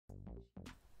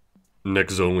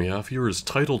Next zone we have here is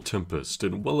Tidal Tempest,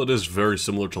 and while it is very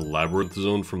similar to Labyrinth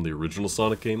Zone from the original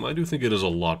Sonic game, I do think it is a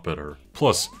lot better.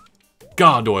 Plus,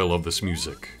 God do I love this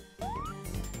music.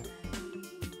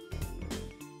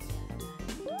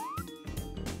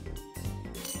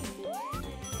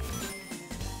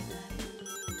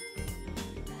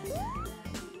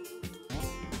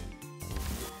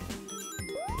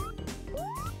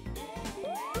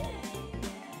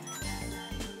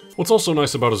 What's also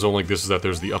nice about a zone like this is that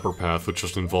there's the upper path, which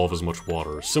doesn't involve as much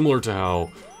water. Similar to how,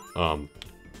 what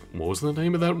was the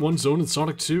name of that one zone in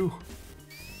Sonic 2?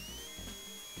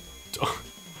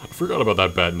 I forgot about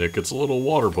that Batnik. It's a little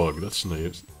water bug. That's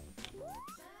nice.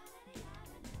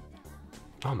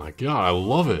 Oh my god, I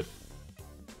love it.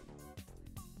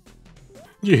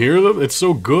 You hear them? It's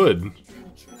so good.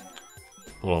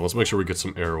 Hold on, let's make sure we get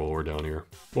some air while we're down here.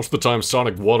 Most of the time,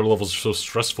 Sonic water levels are so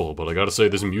stressful, but I gotta say,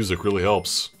 this music really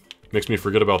helps. Makes me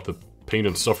forget about the pain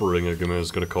and suffering it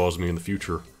is gonna cause me in the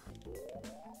future.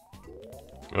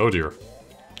 Oh dear.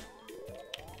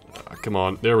 Come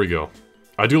on, there we go.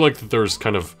 I do like that there's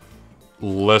kind of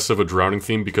less of a drowning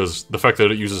theme, because the fact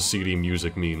that it uses CD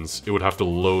music means it would have to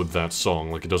load that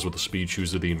song like it does with the speed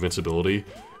shoes or the invincibility.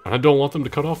 And I don't want them to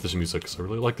cut off this music, because I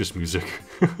really like this music.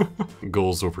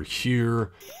 Goals over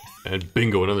here. And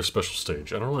bingo, another special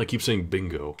stage. I don't know why I keep saying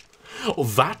bingo. Oh,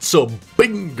 that's a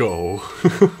bingo!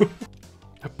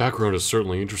 That background is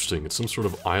certainly interesting. It's some sort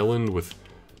of island with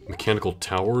mechanical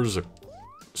towers,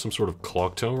 some sort of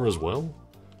clock tower as well.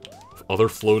 Other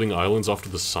floating islands off to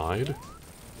the side.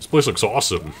 This place looks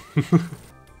awesome.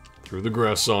 Through the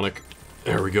grass, Sonic.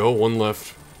 There we go, one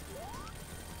left.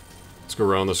 Let's go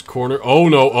around this corner. Oh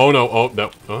no, oh no, oh,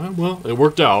 that, well, it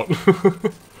worked out.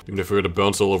 Even if we had to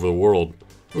bounce all over the world.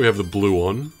 We have the blue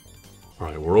one.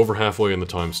 Alright, we're over halfway in the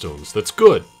time stones. That's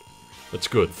good. That's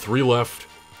good. 3 left.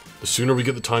 The sooner we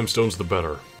get the time stones, the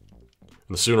better. And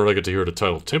the sooner I get to hear the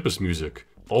Tidal Tempest music,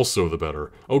 also the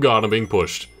better. Oh god, I'm being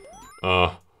pushed.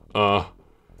 You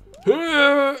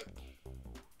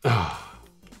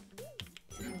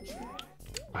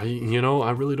know,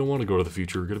 I really don't want to go to the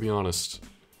future, gonna be honest.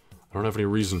 I don't have any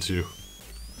reason to.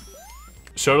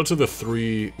 Shout out to the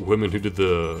 3 women who did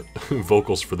the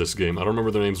vocals for this game. I don't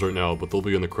remember their names right now, but they'll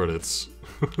be in the credits.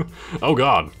 Oh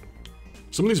god.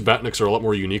 Some of these Batniks are a lot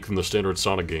more unique than the standard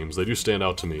Sonic games. They do stand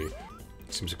out to me.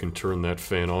 Seems we can turn that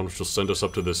fan on, which will send us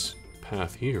up to this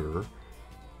path here.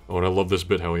 Oh, and I love this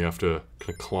bit, how we have to kind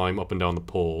of climb up and down the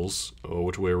poles. Oh,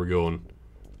 which way are we going?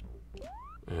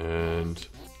 And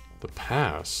the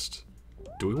past.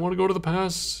 Do we want to go to the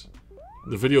past?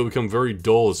 The video will become very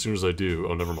dull as soon as I do.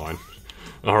 Oh, never mind.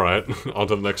 Alright, on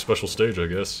to the next special stage, I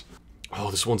guess. Oh,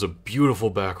 this one's a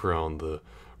beautiful background. The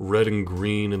red and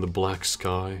green in the black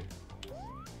sky.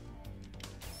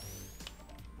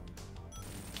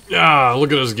 Yeah,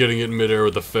 look at us getting it in midair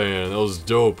with the fan. That was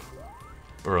dope.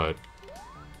 Alright.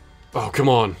 Oh, come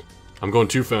on. I'm going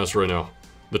too fast right now.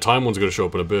 The time one's gonna show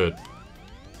up in a bit.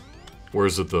 Where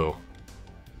is it, though?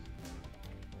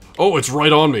 Oh, it's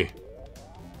right on me.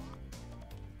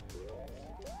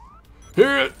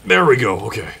 Here, there we go.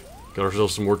 Okay. Got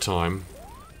ourselves some more time.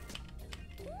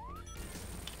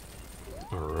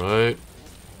 Alright.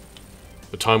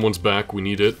 The time one's back. We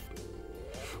need it.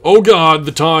 Oh god,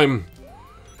 the time.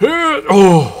 Here,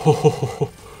 oh.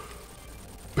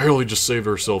 Barely just saved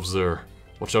ourselves there.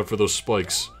 Watch out for those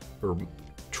spikes. Or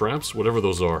traps? Whatever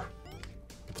those are.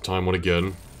 Get the time one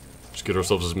again. Just get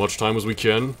ourselves as much time as we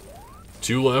can.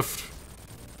 2 left.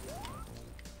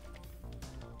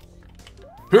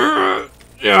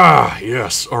 Yeah,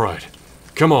 yes, alright.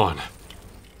 Come on.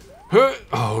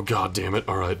 Oh, god damn it.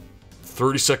 Alright.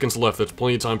 30 seconds left. That's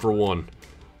plenty of time for 1.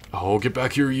 Oh, get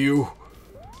back here, you.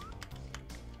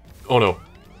 Oh, no.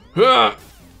 Oh,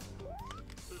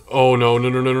 no, no, no,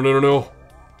 no, no, no, no.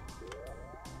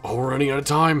 Oh, we're running out of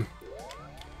time.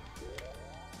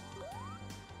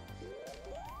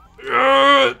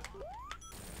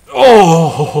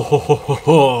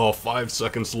 Oh, 5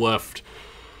 seconds left.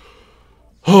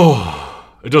 Oh.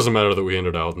 It doesn't matter that we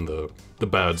ended out in the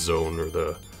bad zone, or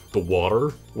the water,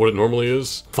 what it normally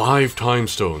is. 5 time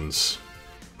stones.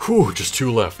 Whew, just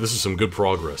 2 left. This is some good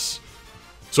progress.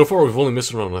 So far, we've only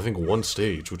missed it on, I think, 1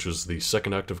 stage, which is the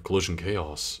second act of Collision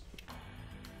Chaos.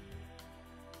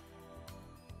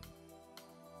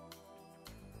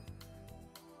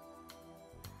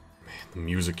 Man, the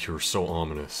music here is so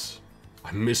ominous.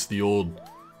 I miss the old,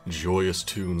 joyous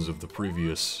tunes of the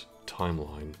previous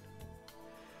timeline.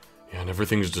 Yeah, and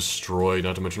everything's destroyed,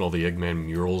 not to mention all the Eggman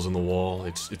murals in the wall.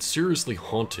 It's seriously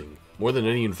haunting, more than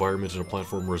any environment in a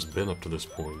platformer has been up to this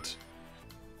point.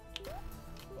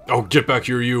 Oh, get back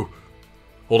here, you!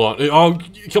 Hold on. Oh,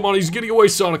 come on, he's getting away,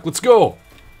 Sonic. Let's go.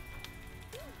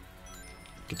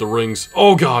 Get the rings.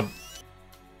 Oh, God.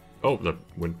 Oh, that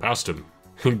went past him.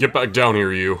 Get back down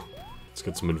here, you. Let's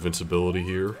get some invincibility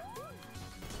here.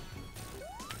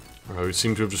 Alright, we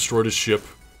seem to have destroyed his ship.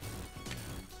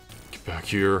 Get back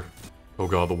here. Oh,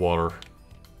 God, the water.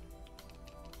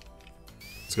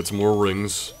 Let's get some more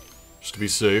rings, just to be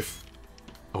safe.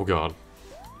 Oh, God.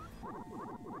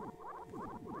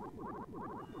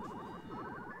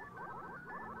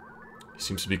 He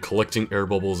seems to be collecting air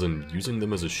bubbles and using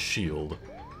them as a shield.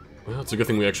 Well, it's a good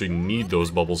thing we actually need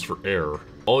those bubbles for air.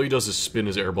 All he does is spin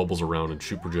his air bubbles around and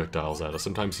shoot projectiles at us.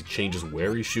 Sometimes he changes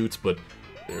where he shoots, but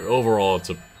overall it's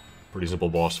a pretty simple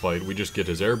boss fight. We just get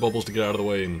his air bubbles to get out of the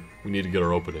way, and we need to get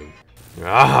our opening.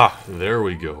 Ah, there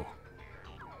we go.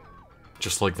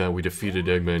 Just like that, we defeated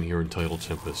Eggman here in Tidal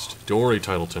Tempest. Don't worry,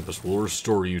 Tidal Tempest, we'll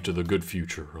restore you to the good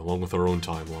future, along with our own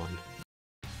timeline.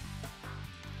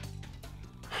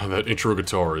 That intro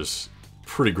guitar is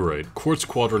pretty great. Quartz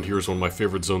Quadrant here is one of my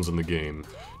favorite zones in the game.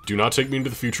 Do not take me into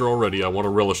the future already, I want to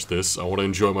relish this, I want to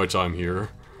enjoy my time here.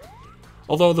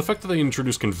 Although, the fact that they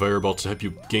introduce conveyor belts to help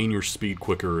you gain your speed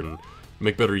quicker and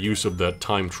make better use of that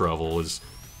time travel is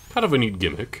kind of a neat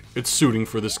gimmick. It's suiting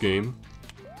for this game.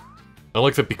 I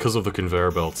like that because of the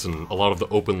conveyor belts and a lot of the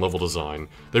open level design,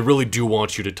 they really do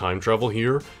want you to time travel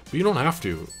here, but you don't have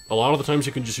to. A lot of the times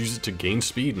you can just use it to gain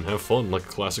speed and have fun like a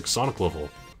classic Sonic level.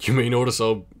 You may notice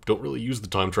I don't really use the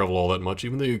time travel all that much,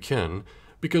 even though you can,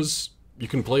 because you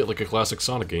can play it like a classic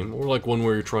Sonic game, or like one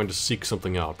where you're trying to seek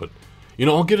something out, but, you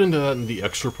know, I'll get into that in the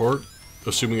extra part,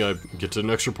 assuming I get to an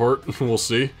extra part, we'll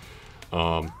see.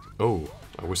 Oh,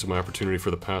 I wasted my opportunity for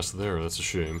the past there, that's a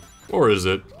shame. Or is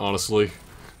it, honestly?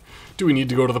 Do we need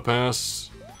to go to the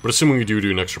past? But assuming we do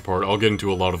an extra part, I'll get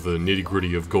into a lot of the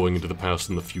nitty-gritty of going into the past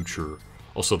and the future.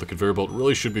 Also, the conveyor belt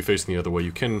really should be facing the other way.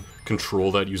 You can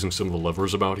control that using some of the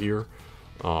levers about here.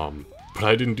 But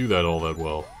I didn't do that all that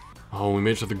well. Oh, we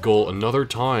made it to the goal another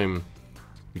time.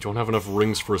 We don't have enough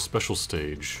rings for a special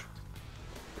stage.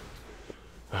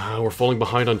 We're falling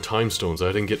behind on time stones. I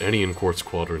didn't get any in Quartz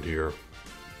Quadrant here.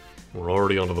 We're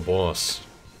already onto the boss.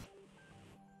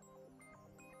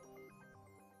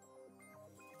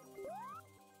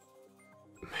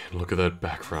 Man, look at that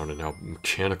background and how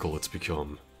mechanical it's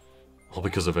become. All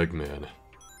because of Eggman.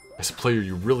 As a player,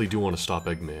 you really do want to stop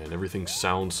Eggman. Everything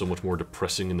sounds so much more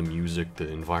depressing in the music, the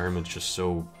environment's just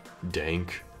so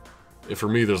dank. And for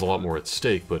me, there's a lot more at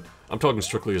stake, but I'm talking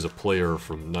strictly as a player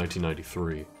from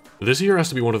 1993. This here has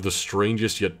to be one of the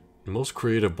strangest yet most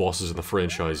creative bosses in the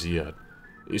franchise yet.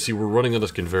 You see, we're running on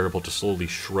this conveyor belt to slowly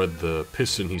shred the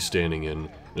piston he's standing in,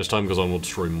 and as time goes on we'll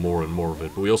destroy more and more of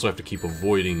it, but we also have to keep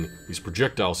avoiding these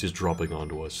projectiles he's dropping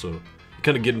onto us, so you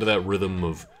kind of get into that rhythm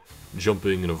of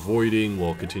jumping and avoiding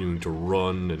while continuing to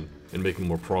run and making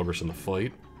more progress in the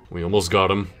fight. We almost got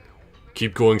him.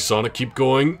 Keep going, Sonic, keep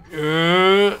going.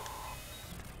 I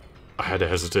had to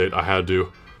hesitate, I had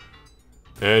to.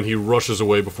 And he rushes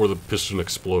away before the piston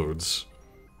explodes.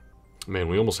 Man,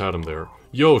 we almost had him there.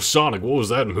 Yo, Sonic, what was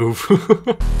that move?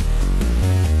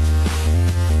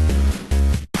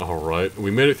 Alright, we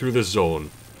made it through this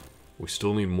zone. We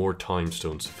still need more time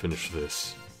stones to finish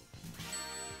this.